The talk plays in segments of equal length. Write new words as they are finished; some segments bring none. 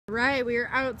Right, we are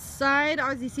outside.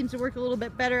 Ozzy seems to work a little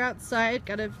bit better outside.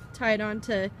 Got to tie it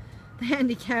onto the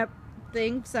handicap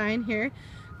thing sign here.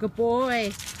 Good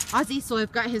boy. Ozzy, so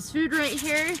I've got his food right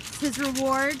here. It's his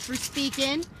reward for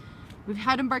speaking. We've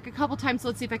had him bark a couple times, so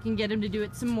let's see if I can get him to do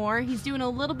it some more. He's doing a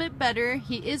little bit better.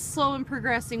 He is slow in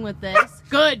progressing with this.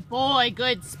 Good boy,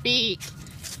 good speak.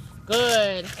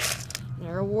 Good. And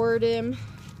I reward him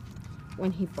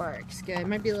when he barks. Good.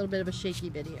 Might be a little bit of a shaky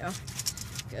video.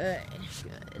 Good,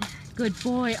 good. Good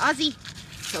boy. Ozzy.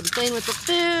 So I'm playing with the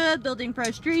food, building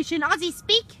frustration. Ozzy,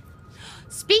 speak.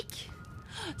 Speak.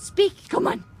 Speak. Come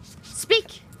on.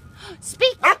 Speak.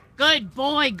 Speak. Good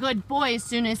boy, good boy. As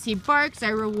soon as he barks, I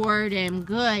reward him.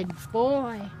 Good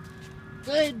boy.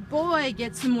 Good boy.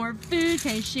 Get some more food.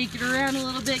 Kind of shake it around a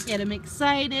little bit. Get him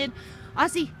excited.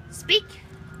 Ozzy, speak.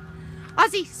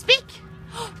 Ozzy, speak.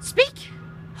 Speak.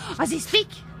 Ozzy, speak.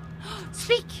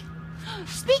 Speak.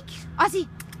 Speak. Ozzy.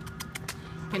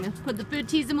 Gonna put the food,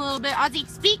 tease him a little bit. Ozzy,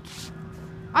 speak.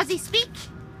 Ozzy, speak.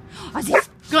 Ozzy,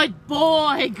 good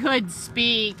boy. Good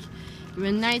speak. Give him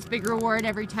a nice big reward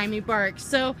every time he barks.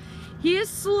 So he is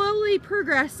slowly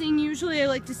progressing. Usually I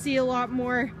like to see a lot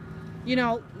more, you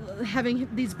know, having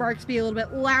these barks be a little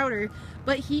bit louder.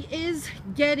 But he is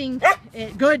getting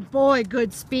it. Good boy.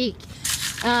 Good speak.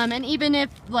 And even if,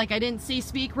 like, I didn't see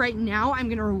speak right now, I'm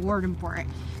gonna reward him for it.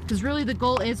 Because really the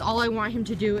goal is all I want him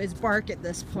to do is bark at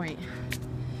this point.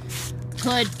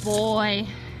 Good boy.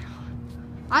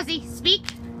 Ozzy, speak.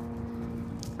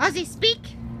 Ozzy, speak.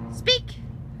 Speak.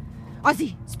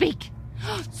 Ozzy, speak.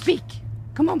 Speak.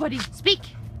 Come on, buddy. Speak.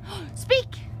 Speak.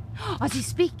 Ozzy,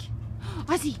 speak.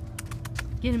 Ozzy.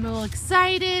 Get him a little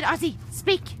excited. Ozzy,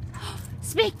 speak.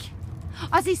 Speak.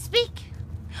 Ozzy, speak.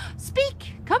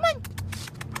 Speak. Come on.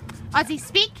 Ozzy,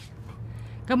 speak.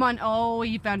 Come on. Oh,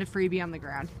 you found a freebie on the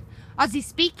ground. Ozzy,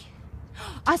 speak.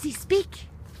 Ozzy, speak.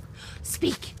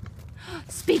 Speak.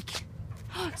 Speak.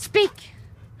 Speak.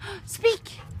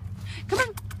 Speak. Come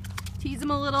on. Tease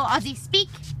him a little. Ozzy, speak.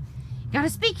 You gotta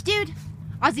speak, dude.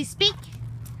 Ozzy, speak.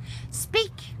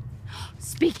 Speak.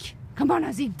 Speak. Come on,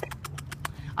 Ozzy.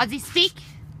 Ozzy, speak.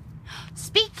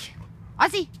 Speak.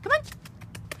 Ozzy, come on.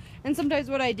 And sometimes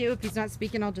what I do, if he's not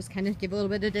speaking, I'll just kind of give a little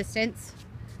bit of distance.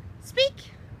 Speak.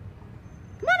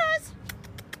 Come on, Oz.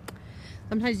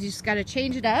 Sometimes you just gotta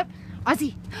change it up.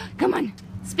 Ozzy, come on.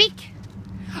 Speak.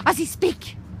 Ozzy,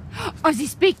 speak. Ozzy,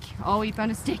 speak. Oh, he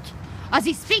found a stick.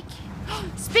 Ozzy, speak.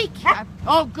 Speak.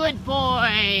 Oh, good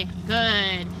boy. Good.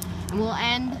 And we'll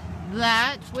end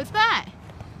that with that.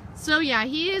 So yeah,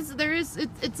 it's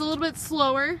a little bit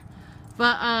slower,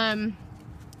 but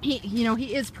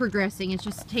he is progressing. It's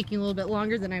just taking a little bit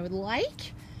longer than I would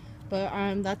like, but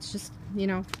that's just,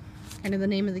 kind of the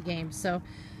name of the game. So,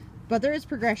 but there is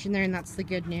progression there, and that's the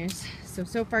good news.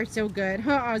 So far so good.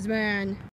 Huh, Ozman?